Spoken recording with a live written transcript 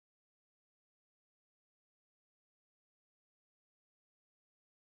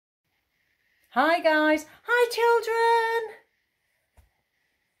Hi guys, hi children.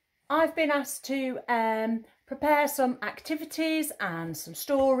 I've been asked to prepare some activities and some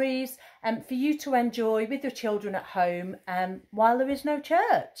stories for you to enjoy with your children at home while there is no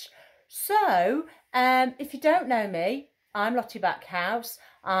church. So if you don't know me, I'm Lottie Backhouse.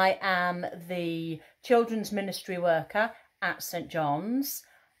 I am the children's ministry worker at St John's.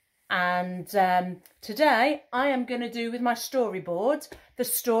 And today I am going to do with my storyboard the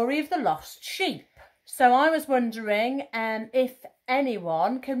story of the lost sheep. So I was wondering if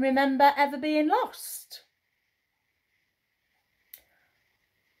anyone can remember ever being lost.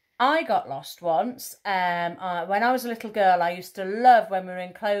 I got lost once. When I was a little girl, I used to love when we were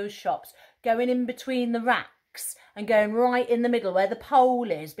in clothes shops, going in between the racks and going right in the middle where the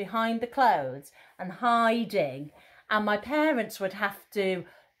pole is behind the clothes and hiding. And my parents would have to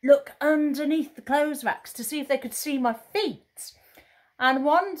look underneath the clothes racks to see if they could see my feet. And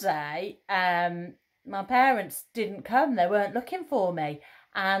one day, my parents didn't come. They weren't looking for me.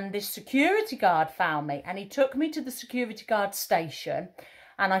 And this security guard found me and he took me to the security guard station.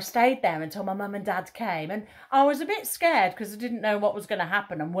 And I stayed there until my mum and dad came. And I was a bit scared because I didn't know what was going to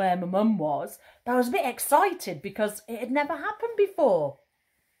happen and where my mum was. But I was a bit excited because it had never happened before.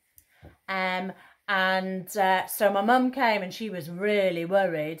 So my mum came and she was really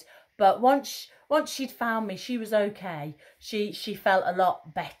worried. But once she'd found me, she was okay. She felt a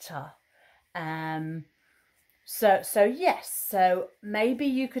lot better. So maybe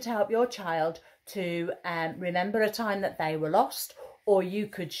you could help your child to remember a time that they were lost, or you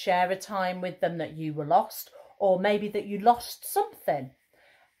could share a time with them that you were lost, or maybe that you lost something.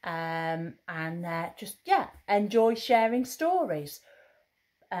 Enjoy sharing stories.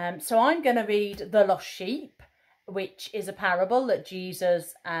 So I'm going to read The Lost Sheep, which is a parable that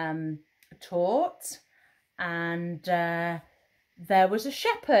Jesus taught. And there was a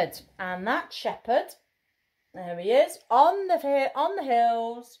shepherd, and that shepherd, there he is, on the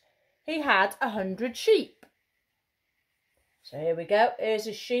hills, he had 100 sheep. So here we go, here's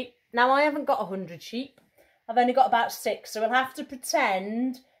his sheep. Now I haven't got 100 sheep, I've only got about 6, so we'll have to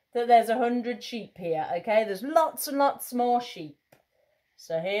pretend that there's 100 sheep here, okay? There's lots and lots more sheep.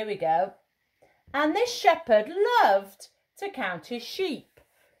 So here we go. And this shepherd loved to count his sheep.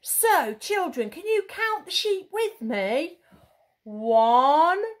 So, children, can you count the sheep with me?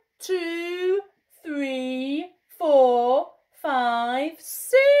 1, 2, 3, 4, 5,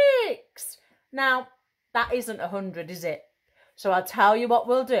 6. Now, that isn't 100, is it? So I'll tell you what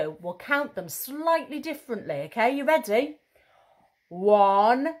we'll do. We'll count them slightly differently, okay? You ready?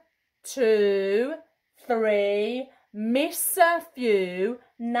 1, 2, 3, miss a few,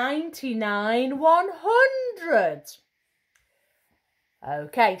 99, 100.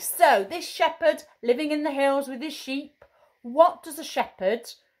 Okay, so this shepherd living in the hills with his sheep, what does a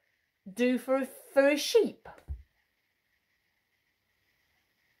shepherd do for his sheep?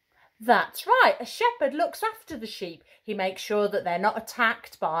 That's right, a shepherd looks after the sheep. He makes sure that they're not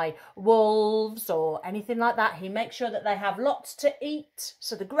attacked by wolves or anything like that. He makes sure that they have lots to eat,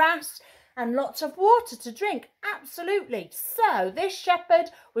 so the grass, and lots of water to drink. Absolutely. So this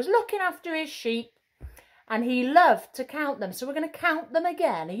shepherd was looking after his sheep and he loved to count them. So we're going to count them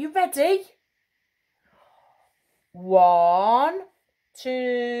again. Are you ready? 1,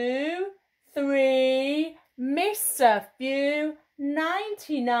 2, 3, miss a few,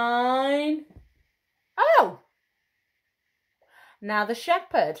 99. Oh! Now the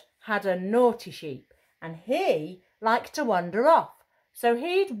shepherd had a naughty sheep and he liked to wander off. So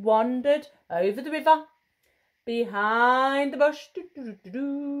he'd wandered over the river, behind the bush,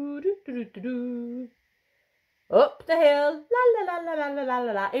 up the hill, la la la la la la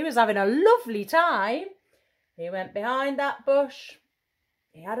la la. He was having a lovely time. He went behind that bush.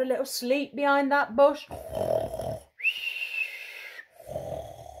 He had a little sleep behind that bush.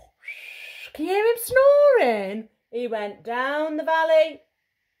 Can you hear him snoring? He went down the valley,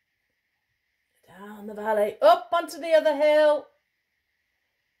 up onto the other hill.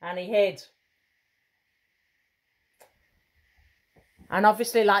 And he hid. And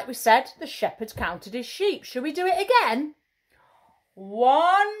obviously, like we said, the shepherd counted his sheep. Shall we do it again?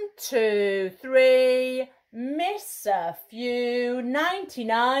 1, 2, 3, miss a few,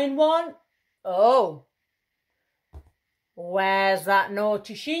 99, 1. Oh, where's that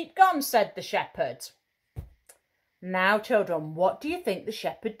naughty sheep gone, said the shepherd. Now, children, what do you think the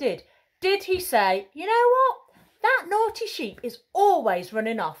shepherd did? Did he say, you know what? That naughty sheep is always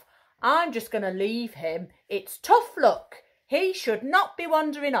running off. I'm just going to leave him. It's tough luck. He should not be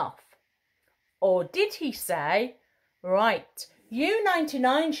wandering off. Or did he say, right, you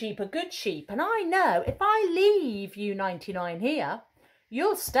 99 sheep are good sheep, and I know if I leave you 99 here,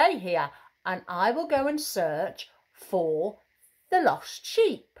 you'll stay here. and I will go and search for the lost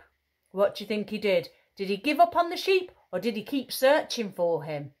sheep. What do you think he did? Did he give up on the sheep or did he keep searching for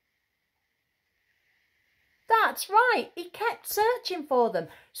him? That's right, he kept searching for them.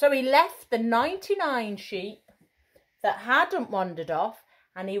 So he left the 99 sheep that hadn't wandered off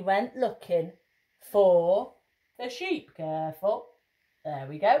and he went looking for the sheep. Careful. There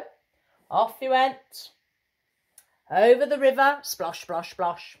we go. Off he went. Over the river, splosh, splosh,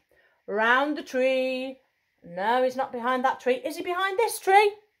 splosh. Round the tree. No, he's not behind that tree. Is he behind this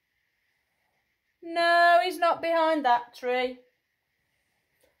tree? No, he's not behind that tree.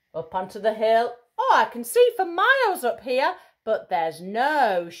 Up onto the hill. Oh, I can see for miles up here, but there's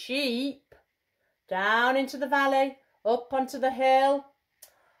no sheep. Down into the valley, up onto the hill.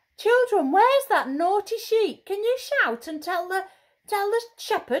 Children, where's that naughty sheep? Can you shout and tell the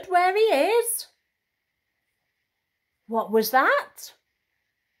shepherd where he is? What was that?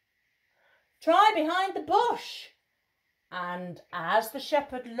 Try behind the bush. And as the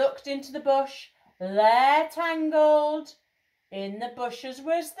shepherd looked into the bush, there tangled in the bushes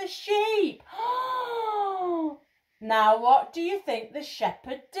was the sheep. Now what do you think the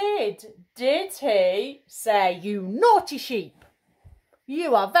shepherd did? Did he say, "You naughty sheep,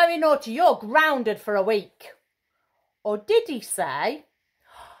 you are very naughty, you're grounded for a week"? Or did he say,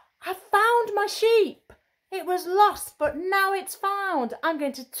 "I found my sheep. It was lost, but now it's found. I'm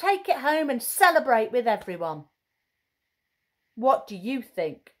going to take it home and celebrate with everyone"? What do you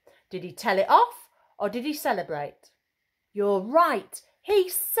think? Did he tell it off or did he celebrate? You're right. He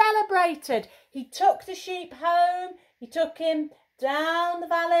celebrated. He took the sheep home. He took him down the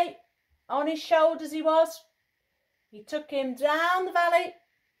valley. On his shoulders he was. He took him down the valley,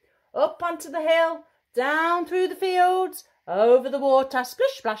 up onto the hill, down through the fields, over the water,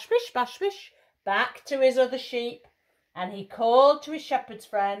 splish, splash, splish, splash, splish, back to his other sheep. And he called to his shepherd's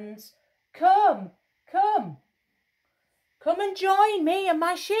friends, "Come, come. Come and join me and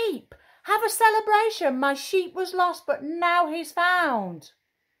my sheep. Have a celebration. My sheep was lost, but now he's found."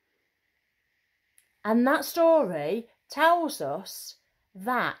 And that story tells us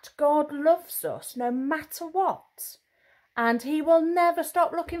that God loves us no matter what. And he will never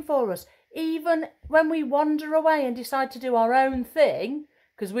stop looking for us. Even when we wander away and decide to do our own thing,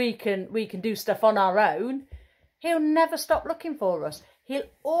 because we can do stuff on our own, he'll never stop looking for us. He'll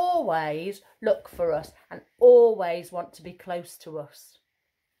always look for us and always want to be close to us.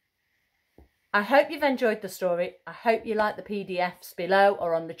 I hope you've enjoyed the story. I hope you like the PDFs below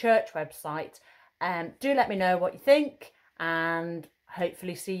or on the church website. Do let me know what you think and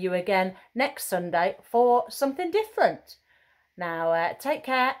hopefully see you again next Sunday for something different. Now, take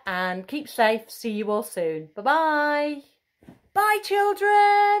care and keep safe. See you all soon. Bye-bye. Bye,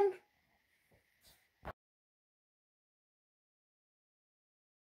 children.